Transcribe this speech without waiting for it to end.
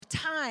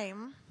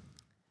time,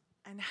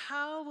 and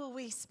how will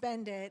we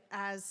spend it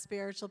as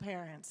spiritual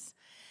parents?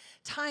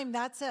 Time,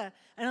 that's an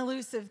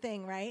elusive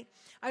thing, right?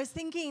 I was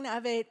thinking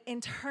of it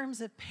in terms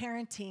of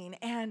parenting,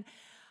 and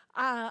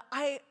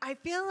I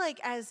feel like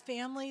as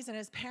families and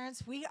as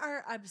parents, we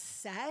are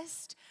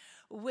obsessed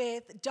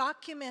with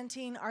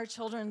documenting our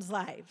children's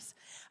lives.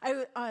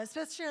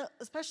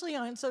 Especially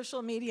on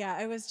social media,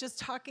 I was just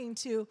talking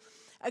to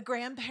a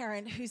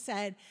grandparent who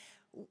said,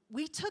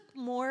 we took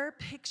more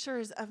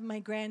pictures of my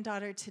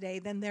granddaughter today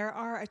than there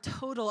are a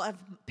total of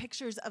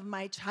pictures of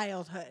my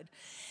childhood.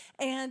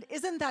 And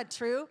isn't that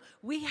true?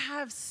 We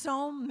have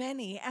so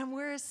many, and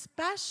we're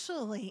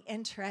especially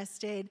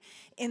interested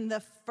in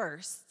the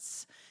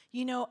firsts.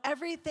 You know,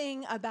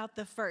 everything about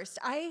the first.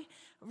 I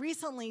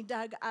recently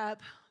dug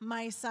up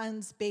my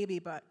son's baby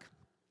book,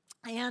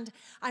 and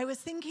I was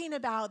thinking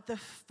about the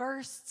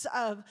firsts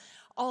of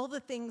all the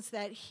things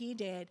that he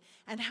did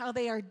and how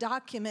they are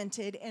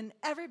documented, and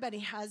everybody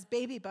has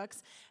baby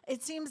books.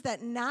 It seems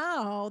that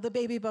now the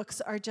baby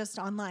books are just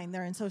online.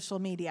 They're in social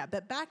media.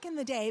 But back in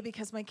the day,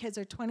 because my kids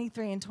are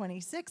 23 and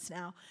 26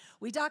 now,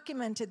 we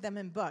documented them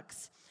in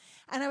books.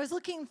 And I was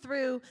looking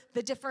through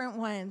the different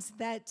ones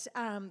that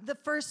the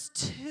first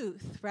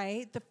tooth,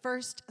 right? The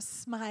first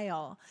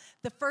smile,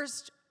 the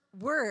first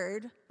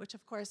word, which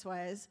of course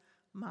was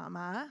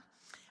mama,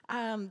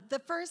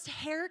 the first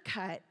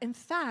haircut. In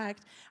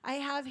fact, I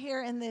have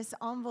here in this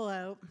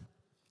envelope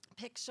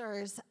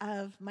pictures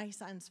of my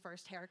son's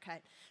first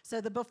haircut.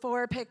 So the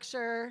before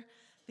picture,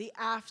 the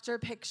after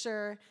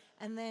picture,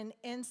 and then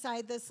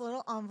inside this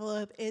little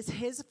envelope is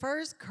his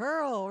first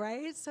curl,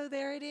 right? So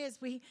there it is.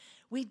 We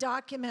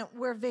document,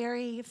 we're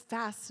very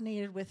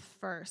fascinated with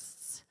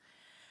firsts.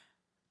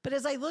 But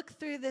as I look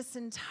through this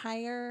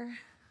entire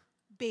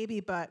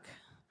baby book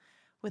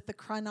with the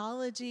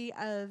chronology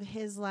of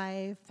his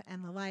life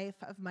and the life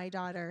of my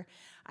daughter,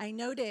 I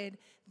noted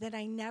that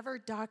I never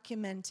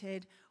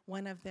documented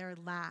one of their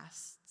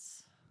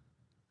lasts.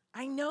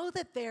 I know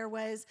that there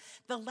was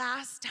the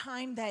last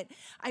time that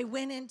I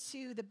went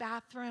into the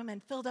bathroom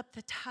and filled up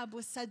the tub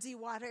with sudsy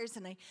waters,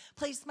 and I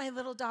placed my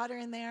little daughter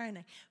in there, and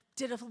I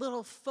did a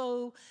little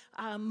faux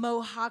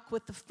mohawk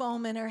with the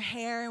foam in her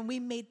hair, and we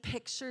made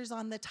pictures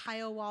on the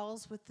tile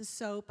walls with the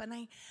soap.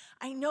 And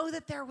I know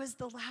that there was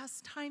the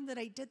last time that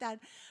I did that,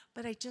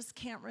 but I just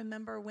can't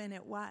remember when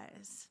it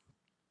was.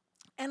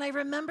 And I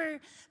remember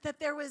that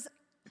there was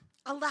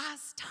a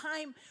last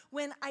time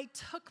when I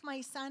took my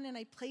son and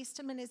I placed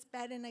him in his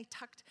bed and I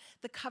tucked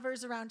the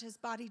covers around his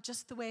body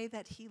just the way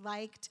that he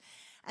liked.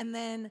 And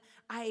then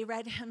I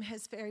read him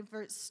his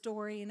favorite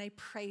story and I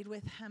prayed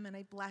with him and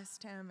I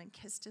blessed him and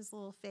kissed his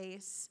little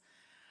face.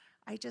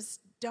 I just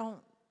don't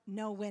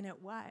know when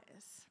it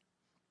was.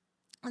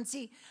 And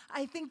see,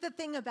 I think the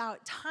thing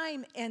about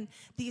time and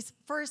these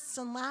firsts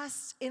and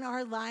lasts in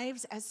our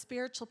lives as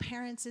spiritual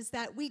parents is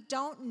that we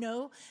don't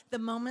know the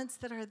moments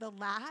that are the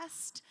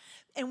last,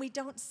 and we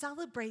don't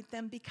celebrate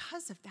them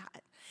because of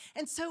that.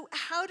 And so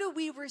how do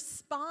we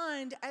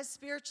respond as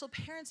spiritual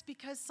parents?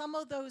 Because some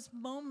of those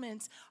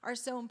moments are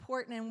so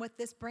important, and what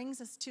this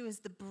brings us to is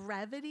the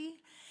brevity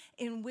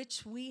in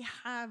which we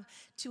have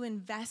to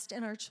invest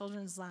in our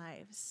children's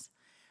lives.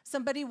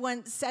 Somebody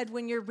once said,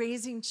 when you're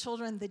raising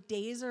children, the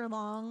days are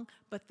long,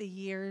 but the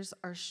years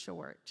are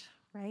short,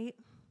 right?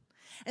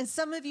 And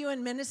some of you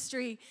in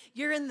ministry,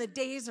 you're in the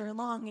days are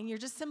long, and you're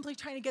just simply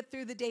trying to get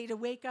through the day to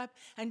wake up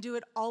and do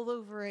it all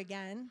over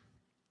again.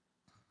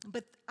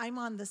 But I'm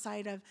on the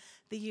side of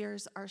the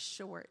years are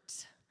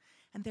short.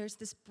 And there's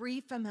this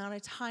brief amount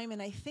of time,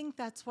 and I think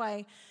that's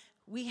why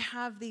we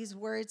have these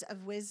words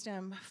of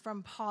wisdom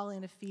from Paul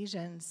in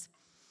Ephesians.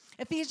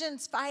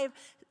 Ephesians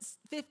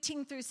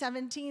 5:15 through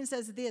 17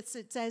 says this.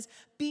 It says,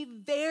 "Be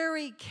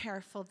very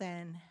careful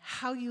then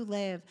how you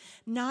live,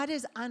 not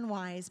as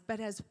unwise, but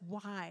as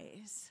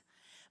wise,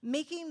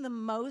 making the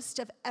most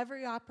of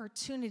every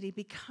opportunity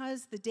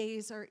because the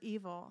days are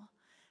evil.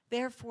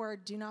 Therefore,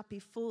 do not be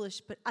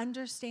foolish, but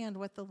understand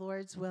what the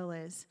Lord's will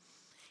is."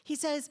 He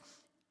says,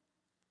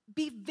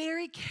 be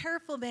very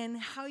careful then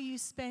how you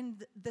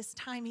spend this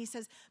time. He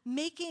says,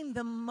 making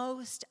the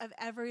most of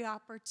every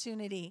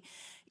opportunity.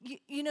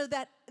 You know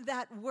that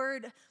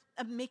word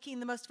of making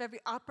the most of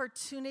every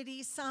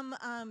opportunity, some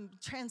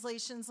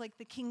translations like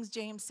the King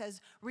James says,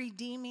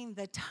 redeeming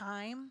the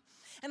time.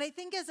 And I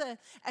think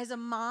as a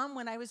mom,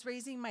 when I was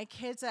raising my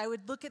kids, I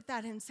would look at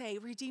that and say,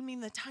 redeeming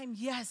the time,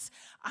 yes,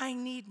 I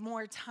need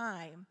more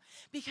time.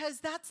 Because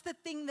that's the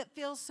thing that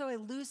feels so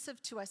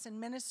elusive to us in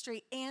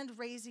ministry and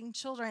raising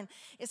children,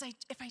 is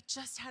if I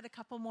just had a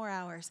couple more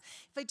hours,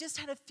 if I just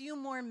had a few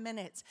more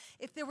minutes,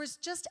 if there was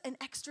just an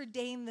extra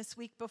day in this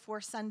week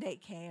before Sunday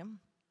came.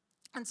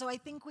 And so I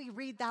think we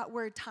read that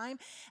word time,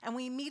 and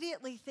we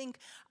immediately think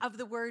of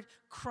the word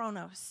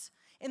chronos.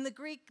 In the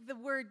Greek, the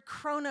word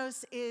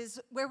chronos is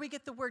where we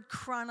get the word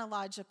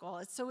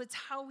chronological. So it's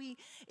how we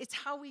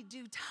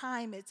do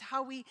time. It's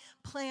how we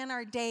plan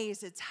our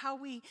days. It's how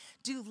we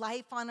do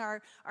life on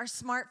our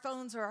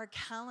smartphones or our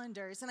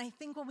calendars. And I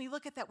think when we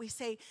look at that, we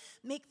say,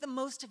 make the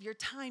most of your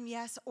time,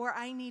 yes, or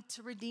I need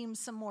to redeem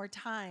some more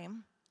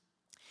time.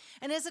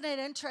 And isn't it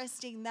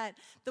interesting that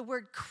the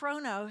word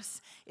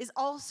Kronos is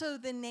also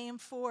the name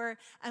for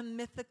a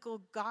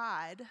mythical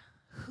god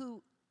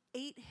who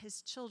ate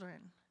his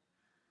children?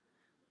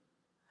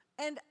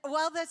 And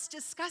while that's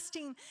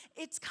disgusting,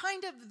 it's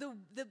kind of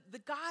the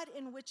God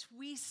in which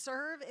we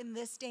serve in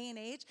this day and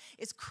age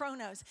is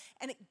Kronos,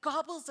 and it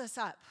gobbles us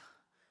up.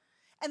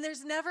 And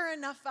there's never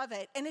enough of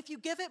it. And if you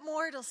give it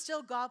more, it'll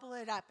still gobble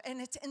it up, and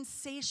it's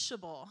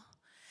insatiable.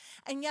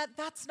 And yet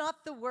that's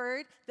not the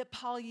word that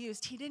Paul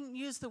used. He didn't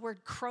use the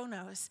word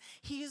Kronos.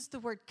 He used the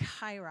word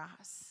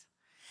Kairos.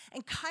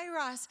 And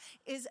Kairos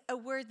is a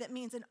word that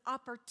means an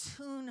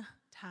opportune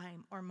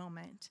time or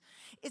moment.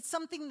 It's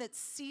something that's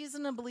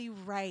seasonably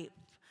ripe.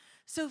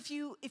 So if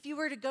you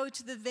were to go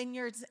to the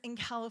vineyards in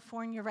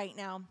California right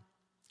now,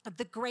 of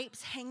the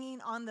grapes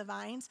hanging on the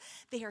vines,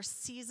 they are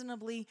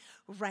seasonably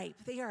ripe.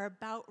 They are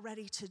about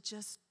ready to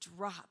just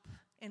drop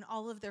in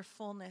all of their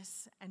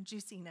fullness and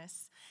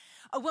juiciness.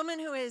 A woman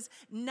who is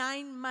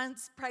 9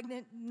 months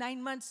pregnant,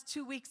 9 months,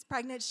 2 weeks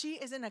pregnant, she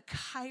is in a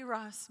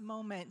kairos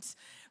moment,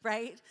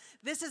 right?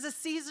 This is a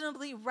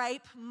seasonably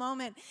ripe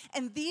moment.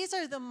 And these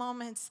are the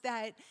moments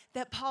that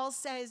Paul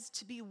says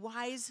to be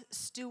wise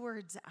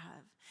stewards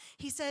of.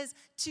 He says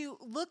to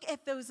look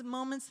at those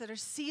moments that are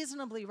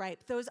seasonably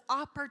ripe, those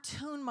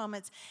opportune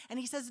moments. And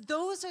he says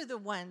those are the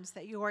ones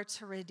that you are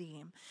to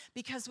redeem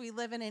because we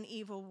live in an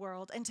evil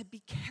world, and to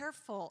be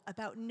careful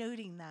about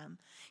noting them.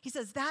 He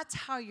says that's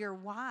how you're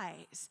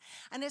wise.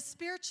 And as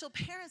spiritual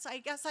parents, I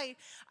guess I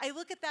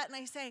look at that and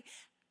I say,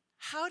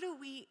 how do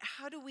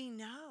we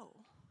know?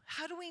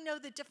 How do we know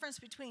the difference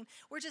between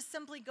we're just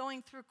simply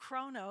going through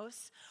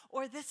Kronos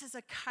or this is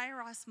a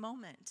Kairos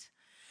moment?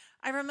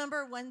 I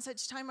remember one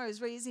such time I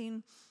was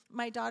raising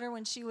my daughter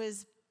when she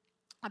was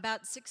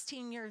about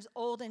 16 years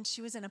old, and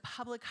she was in a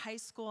public high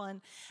school,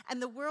 and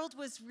the world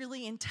was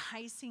really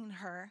enticing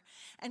her,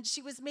 and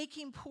she was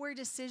making poor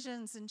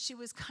decisions, and she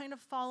was kind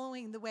of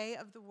following the way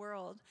of the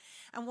world.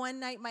 And one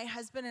night my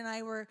husband and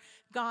I were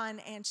gone,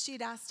 and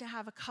she'd asked to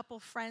have a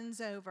couple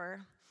friends over.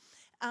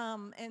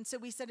 And so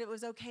we said it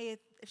was okay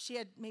if she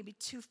had maybe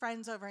 2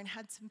 friends over and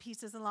had some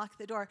pieces and locked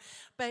the door.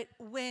 But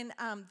when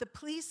the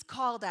police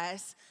called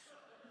us,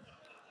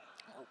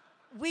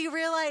 we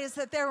realized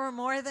that there were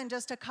more than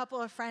just a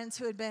couple of friends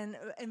who had been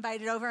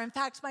invited over. In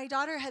fact, my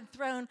daughter had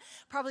thrown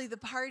probably the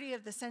party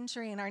of the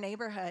century in our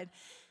neighborhood.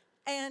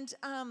 And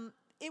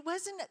it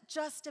wasn't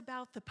just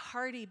about the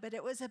party, but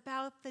it was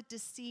about the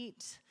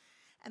deceit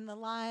and the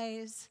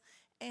lies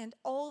and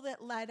all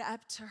that led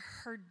up to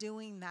her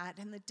doing that,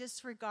 and the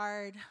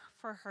disregard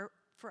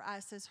for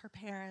us as her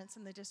parents,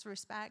 and the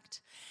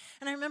disrespect.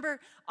 And I remember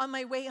on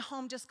my way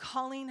home just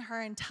calling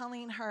her and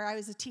telling her, I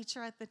was a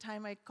teacher at the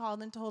time, I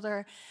called and told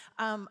her,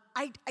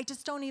 I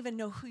just don't even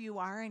know who you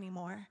are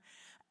anymore.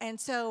 And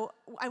so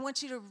I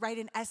want you to write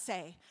an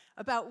essay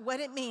about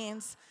what it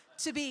means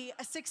to be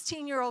a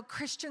 16-year-old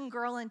Christian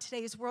girl in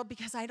today's world,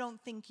 because I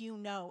don't think you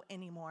know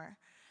anymore.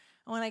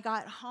 And when I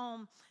got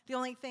home, the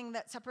only thing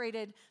that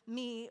separated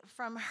me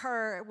from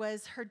her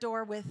was her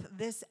door with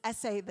this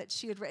essay that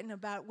she had written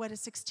about what a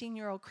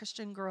 16-year-old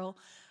Christian girl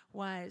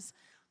was.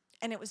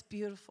 And it was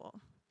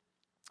beautiful.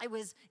 It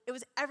was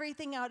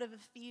everything out of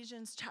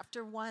Ephesians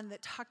chapter 1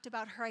 that talked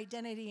about her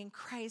identity in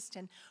Christ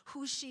and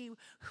who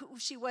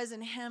she was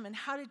in him, and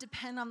how to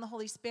depend on the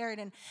Holy Spirit,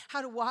 and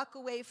how to walk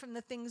away from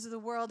the things of the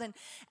world. And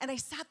I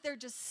sat there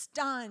just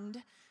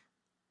stunned,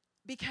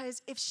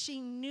 because if she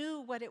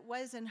knew what it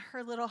was in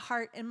her little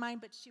heart and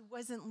mind, but she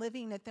wasn't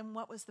living it, then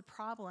what was the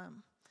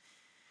problem?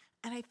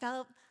 And I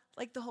felt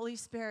like the Holy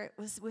Spirit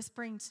was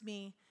whispering to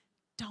me,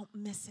 don't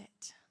miss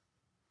it.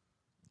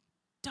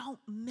 Don't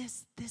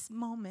miss this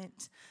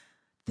moment.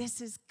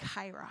 This is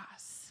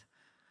Kairos.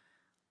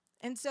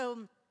 And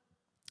so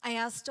I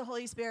asked the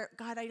Holy Spirit,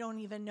 God, I don't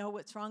even know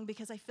what's wrong,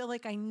 because I feel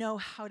like I know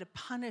how to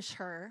punish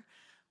her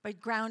by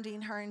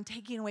grounding her and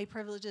taking away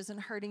privileges and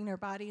hurting her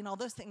body and all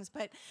those things.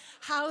 But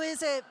how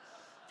is it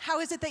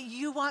that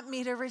you want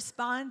me to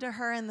respond to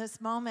her in this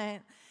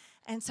moment?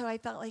 And so I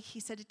felt like he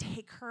said to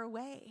take her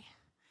away.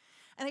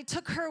 And I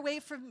took her away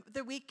from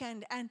the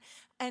weekend, and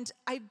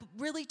I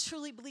really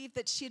truly believe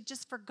that she had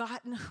just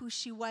forgotten who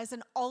she was.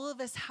 And all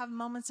of us have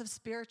moments of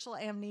spiritual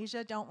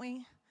amnesia, don't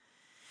we?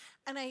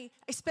 And I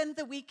spent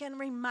the weekend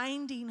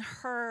reminding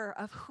her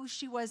of who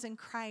she was in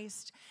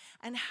Christ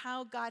and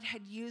how God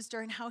had used her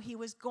and how he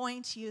was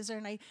going to use her.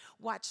 And I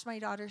watched my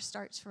daughter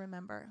start to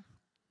remember.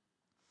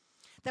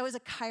 That was a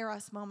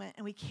Kairos moment,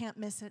 and we can't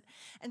miss it.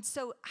 And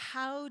so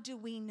how do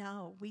we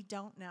know? We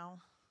don't know.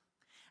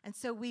 And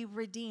so we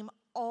redeem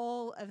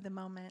all of the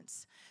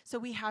moments. So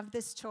we have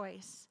this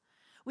choice.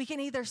 We can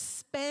either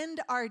spend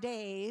our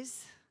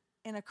days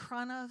in a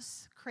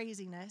Kronos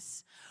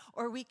craziness,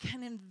 or we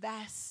can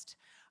invest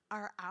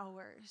our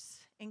hours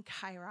in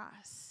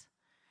Kairos.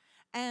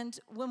 And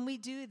when we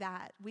do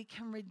that, we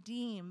can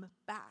redeem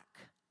back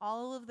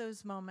all of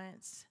those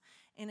moments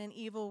in an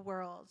evil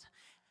world.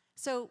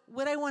 So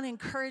what I want to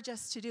encourage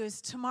us to do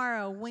is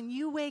tomorrow, when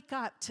you wake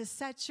up, to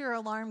set your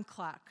alarm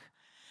clock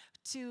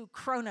to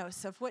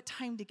Kronos of what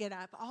time to get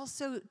up.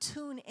 Also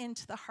tune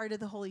into the heart of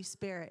the Holy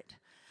Spirit.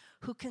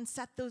 who can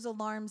set those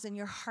alarms in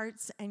your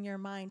hearts and your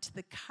mind to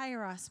the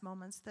kairos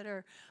moments that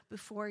are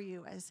before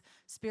you as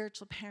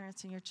spiritual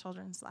parents in your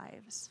children's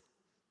lives.